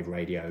airwave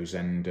radios,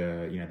 and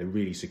they're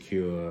really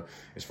secure.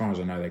 As far as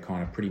I know, they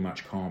kind of pretty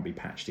much can't be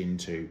patched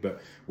into. But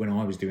when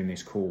I was doing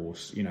this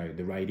course,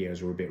 the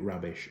radios were a bit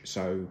rubbish.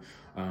 So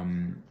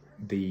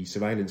the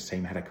surveillance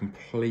team had a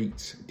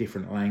complete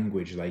different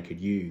language they could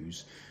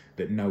use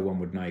that no one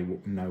would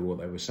know what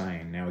they were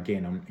saying. Now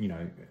again,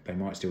 they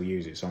might still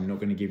use it, so I'm not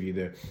going to give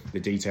you the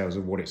details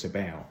of what it's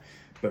about.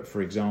 But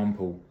for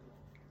example,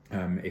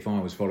 if I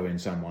was following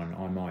someone,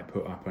 I might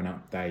put up an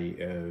update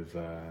of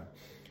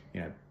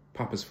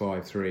Papa's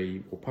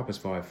 5-3 or Papa's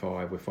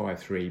 5-5 with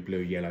 5-3 blue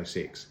yellow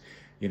 6.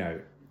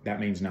 That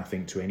means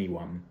nothing to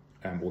anyone.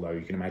 Although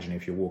you can imagine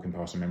if you're walking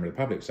past a member of the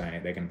public saying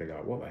it, they're going to be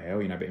like, what the hell?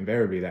 But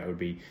invariably that would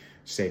be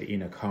said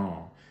in a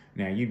car.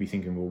 Now you'd be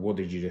thinking, well, what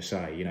did you just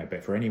say?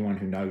 But for anyone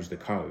who knows the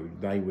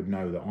code, they would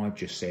know that I've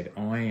just said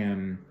I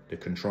am the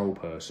control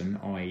person,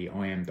 i.e.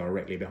 I am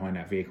directly behind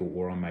that vehicle,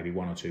 or I'm maybe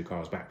 1 or 2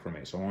 cars back from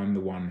it. So I'm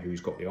the one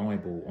who's got the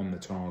eyeball on the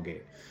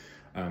target.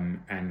 And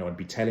I'd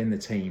be telling the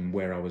team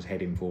where I was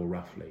heading for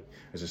roughly.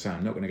 As I say,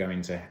 I'm not going to go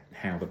into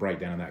how the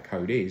breakdown of that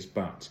code is,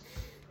 but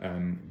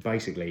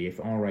basically if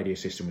our radio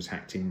system was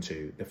hacked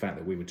into, the fact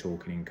that we were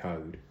talking in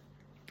code,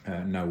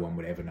 no one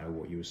would ever know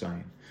what you were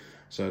saying.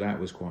 So that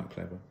was quite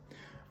clever.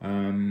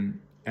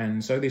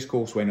 And so this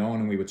course went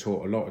on, and we were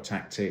taught a lot of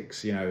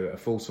tactics. A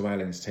full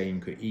surveillance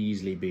team could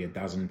easily be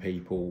 12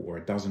 people or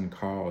 12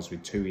 cars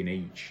with 2 in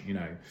each.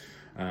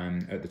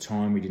 At the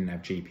time we didn't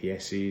have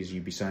GPSs.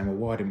 You'd be saying, well,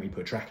 why didn't we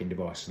put tracking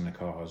devices in the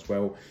cars?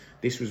 Well,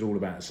 this was all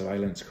about a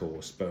surveillance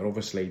course, but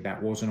obviously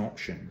that was an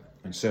option.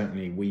 And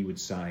certainly we would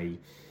say,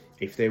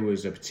 if there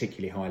was a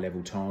particularly high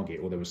level target,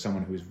 or there was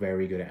someone who was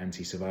very good at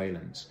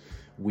anti-surveillance,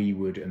 we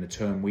would, and the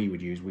term we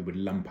would use, we would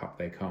lump up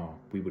their car.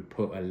 We would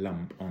put a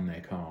lump on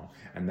their car,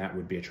 and that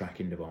would be a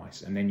tracking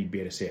device. And then you'd be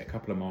able to sit a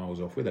couple of miles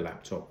off with a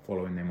laptop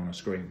following them on a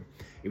screen.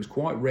 It was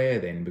quite rare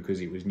then because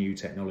it was new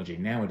technology.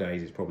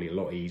 Nowadays it's probably a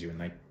lot easier, and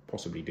they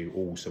possibly do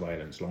all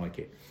surveillance like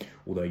it.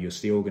 Although you're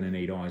still going to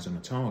need eyes on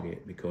a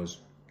target, because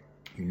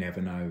you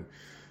never know,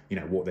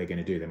 what they're going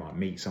to do. They might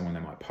meet someone, they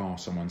might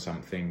pass someone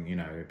something,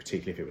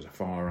 particularly if it was a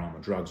firearm or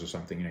drugs or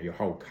something, your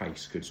whole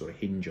case could sort of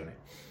hinge on it.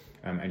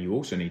 And you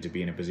also need to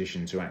be in a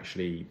position to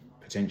actually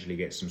potentially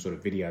get some sort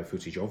of video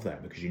footage of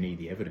that, because you need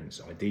the evidence.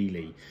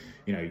 Ideally,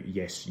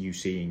 yes, you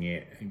seeing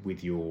it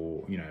with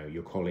your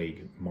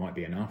colleague might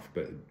be enough,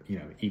 but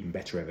even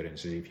better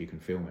evidence is if you can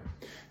film it.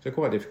 So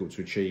quite difficult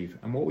to achieve.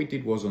 And what we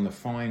did was, on the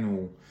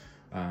final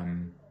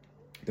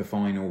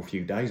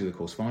few days of the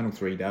course, final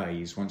 3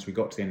 days, once we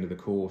got to the end of the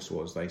course,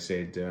 was they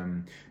said,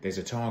 there's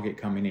a target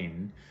coming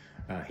in.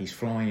 He's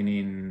flying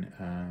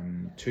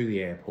in to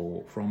the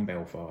airport from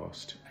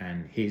Belfast,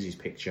 and here's his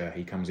picture.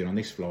 He comes in on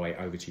this flight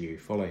over to you.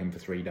 Follow him for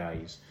 3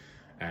 days,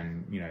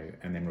 and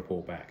then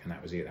report back. And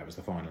that was it. That was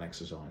the final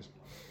exercise.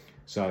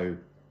 So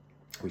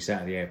we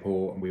sat at the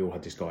airport, and we all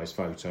had this guy's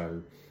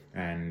photo.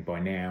 And by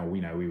now,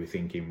 we were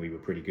thinking we were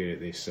pretty good at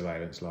this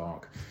surveillance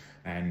lark.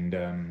 And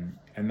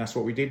that's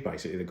what we did,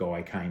 basically. The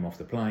guy came off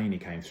the plane, he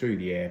came through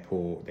the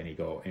airport, then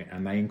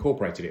and they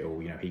incorporated it all.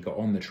 He got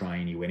on the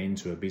train, he went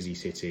into a busy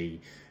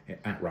city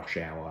at rush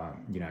hour,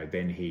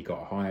 then he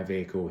got a hire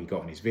vehicle, he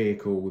got in his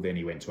vehicle, then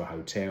he went to a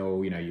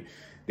hotel,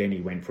 then he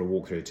went for a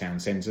walk through the town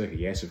centre.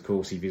 Yes, of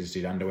course, he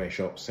visited underwear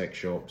shops, sex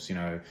shops,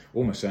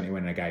 almost certainly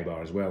went in a gay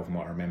bar as well, from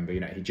what I remember.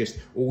 He just,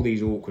 all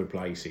these awkward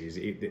places,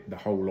 the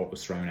whole lot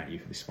was thrown at you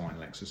for this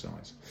final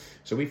exercise.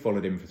 So we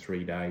followed him for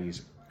 3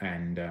 days,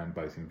 and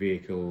both in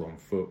vehicle, on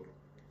foot,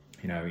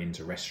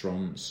 into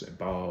restaurants,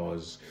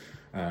 bars,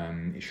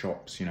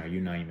 shops,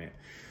 you name it.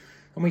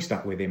 And we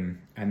stuck with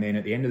him. And then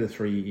at the end of the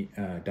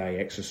 3-day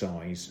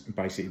exercise,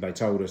 basically they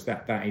told us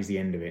that is the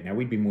end of it. Now,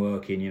 we'd been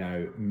working,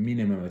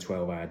 minimum of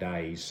 12-hour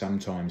days,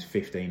 sometimes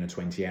 15 or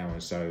 20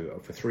 hours. So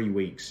for 3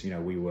 weeks,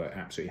 we were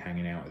absolutely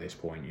hanging out at this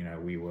point.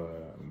 We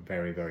were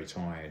very, very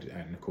tired.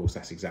 And of course,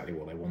 that's exactly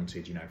what they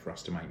wanted, for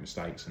us to make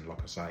mistakes and,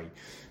 like I say,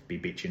 be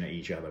bitching at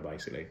each other,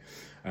 basically.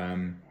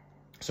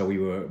 So we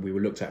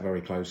were looked at very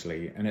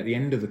closely, and at the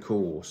end of the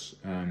course,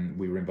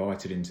 we were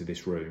invited into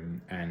this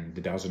room, and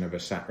the dozen of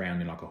us sat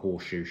round in like a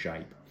horseshoe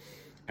shape,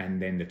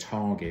 and then the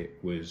target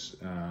was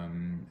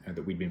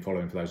that we'd been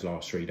following for those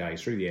last 3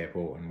 days through the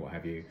airport and what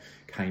have you,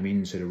 came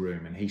into the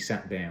room, and he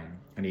sat down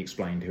and he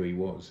explained who he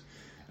was.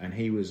 And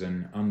he was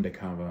an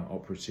undercover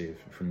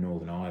operative from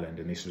Northern Ireland,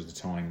 and this was the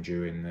time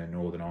during the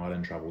Northern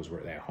Ireland troubles were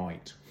at their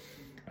height.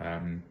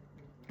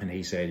 And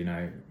he said,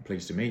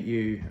 pleased to meet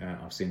you.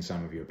 I've seen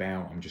some of you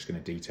about. I'm just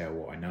going to detail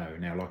what I know.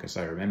 Now, like I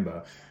say,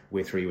 remember,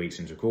 we're 3 weeks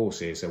into course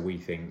here, so we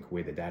think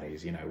we're the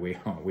daddies. We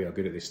are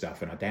good at this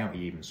stuff, and I doubt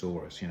he even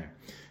saw us.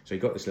 So he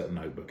got this little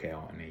notebook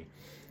out, and he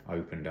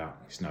opened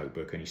up his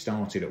notebook, and he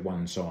started at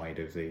one side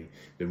of the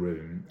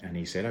room, and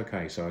he said,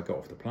 okay, so I got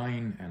off the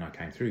plane, and I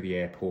came through the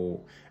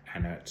airport,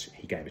 and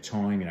he gave a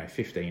time,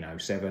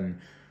 15:07.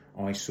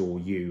 I saw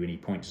you, and he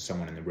pointed to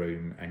someone in the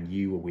room, and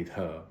you were with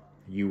her.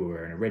 You were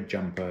wearing a red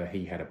jumper,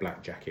 he had a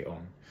black jacket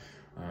on.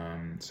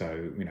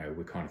 So,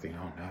 we're kind of thinking,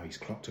 oh no, he's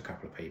clocked a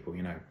couple of people,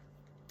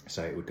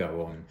 So it would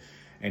go on.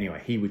 Anyway,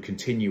 he would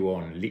continue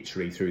on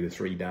literally through the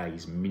 3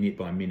 days, minute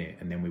by minute.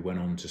 And then we went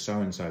on to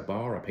so-and-so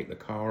bar. I picked the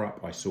car up.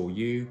 I saw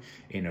you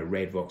in a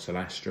red Vauxhall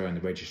Astra, and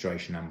the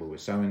registration number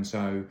was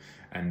so-and-so.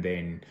 And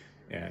then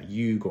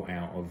you got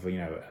out of,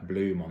 a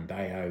blue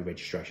Mondeo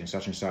registration,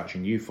 such and such,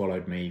 and you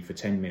followed me for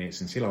 10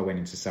 minutes until I went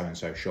into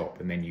so-and-so shop,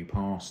 and then you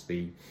passed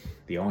the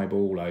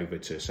eyeball over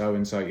to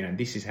so-and-so,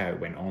 this is how it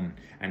went on.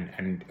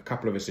 And a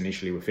couple of us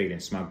initially were feeling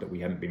smug that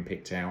we hadn't been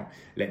picked out.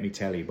 Let me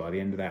tell you, by the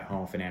end of that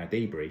half an hour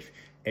debrief,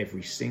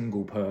 every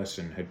single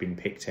person had been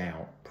picked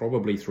out,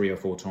 probably 3 or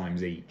 4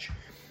 times each.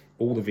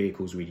 All the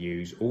vehicles we'd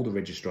use, all the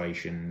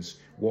registrations,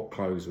 what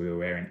clothes we were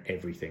wearing,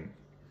 everything.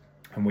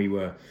 And we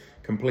were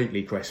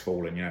completely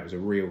crestfallen, it was a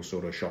real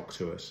sort of shock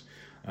to us.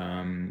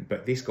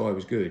 But this guy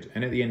was good.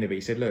 And at the end of it,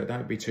 he said, look,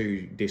 don't be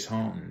too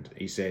disheartened.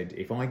 He said,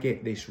 if I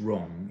get this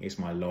wrong, it's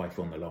my life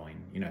on the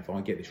line. If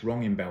I get this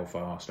wrong in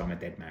Belfast, I'm a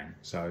dead man.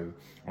 So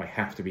I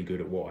have to be good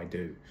at what I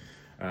do.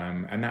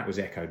 And that was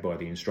echoed by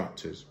the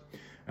instructors.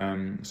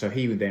 So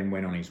he then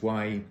went on his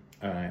way.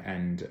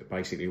 And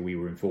basically we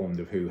were informed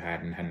of who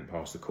had and hadn't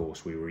passed the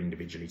course. We were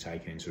individually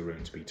taken into a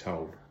room to be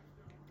told.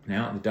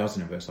 Now, out of the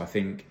dozen of us, I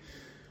think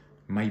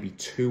maybe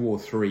 2 or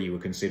 3 were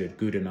considered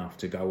good enough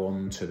to go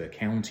on to the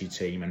county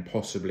team and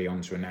possibly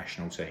onto a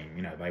national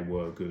team. They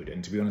were good.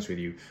 And to be honest with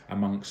you,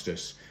 amongst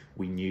us,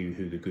 we knew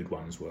who the good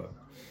ones were.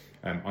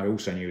 I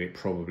also knew it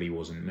probably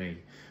wasn't me.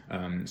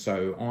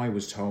 So I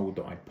was told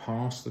that I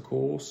passed the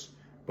course,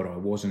 but I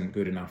wasn't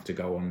good enough to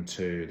go on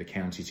to the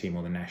county team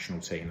or the national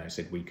team. They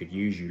said we could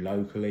use you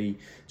locally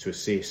to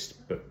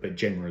assist, but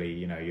generally,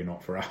 you're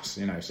not for us,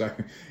 So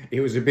it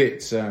was a bit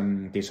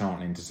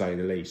disheartening, to say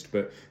the least.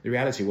 But the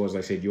reality was,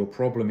 they said, your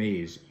problem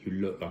is you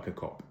look like a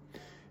cop.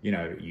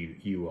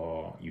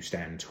 You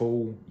stand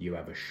tall, you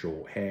have a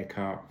short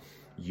haircut,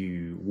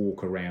 you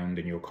walk around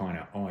and you're kind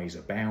of eyes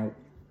about.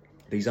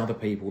 These other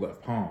people that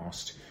have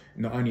passed,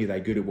 not only are they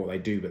good at what they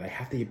do, but they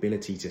have the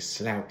ability to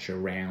slouch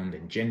around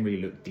and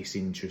generally look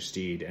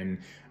disinterested and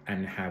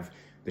have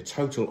the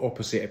total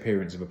opposite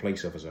appearance of a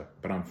police officer.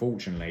 But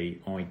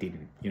unfortunately, I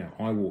didn't.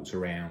 I walked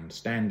around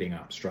standing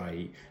up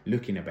straight,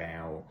 looking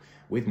about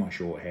with my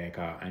short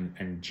haircut,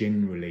 and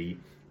generally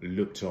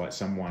looked like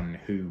someone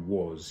who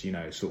was,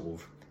 sort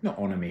of not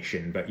on a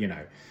mission, but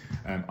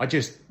I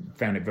just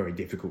found it very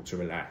difficult to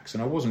relax,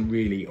 and I wasn't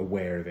really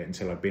aware of it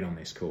until I'd been on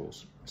this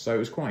course. So it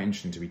was quite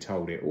interesting to be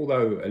told it,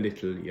 although a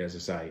little, as I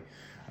say,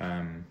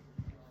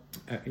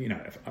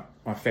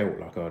 I felt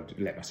like I'd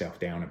let myself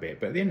down a bit,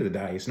 but at the end of the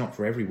day, it's not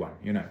for everyone,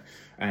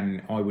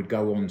 and I would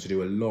go on to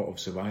do a lot of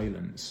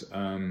surveillance,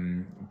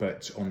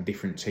 but on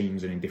different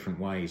teams and in different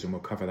ways, and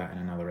we'll cover that in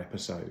another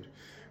episode.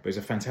 But it's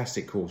a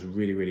fantastic course,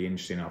 really, really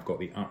interesting. I've got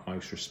the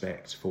utmost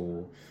respect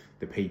for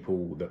the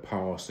people that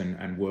pass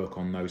and work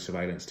on those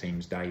surveillance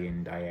teams day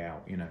in, day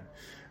out,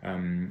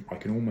 I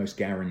can almost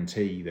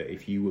guarantee that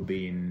if you were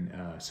being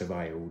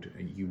surveilled,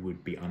 you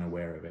would be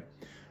unaware of it.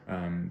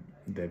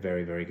 They're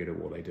very, very good at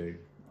what they do.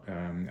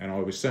 And I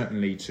was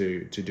certainly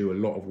to do a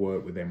lot of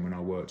work with them when I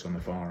worked on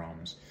the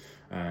firearms.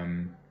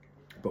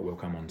 But we'll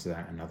come on to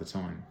that another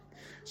time.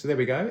 So there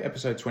we go,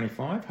 episode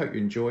 25. Hope you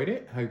enjoyed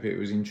it. Hope it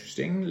was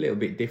interesting, a little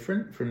bit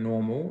different from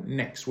normal.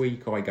 Next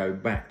week I go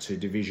back to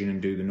division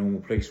and do the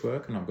normal police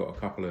work, and I've got a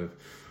couple of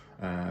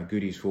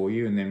goodies for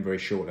you. And then very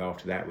shortly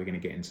after that, we're going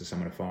to get into some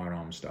of the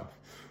firearm stuff.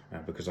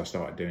 Because I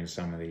started doing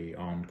some of the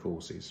armed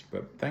courses.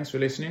 But thanks for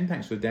listening.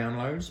 Thanks for the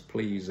downloads.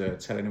 Please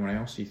tell anyone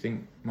else you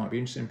think might be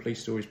interested in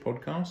Police Stories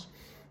podcast.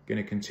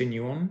 Going to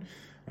continue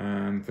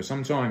on for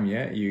some time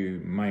yet. You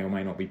may or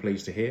may not be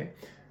pleased to hear.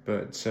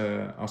 But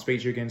I'll speak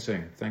to you again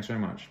soon. Thanks very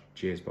much.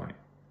 Cheers. Bye.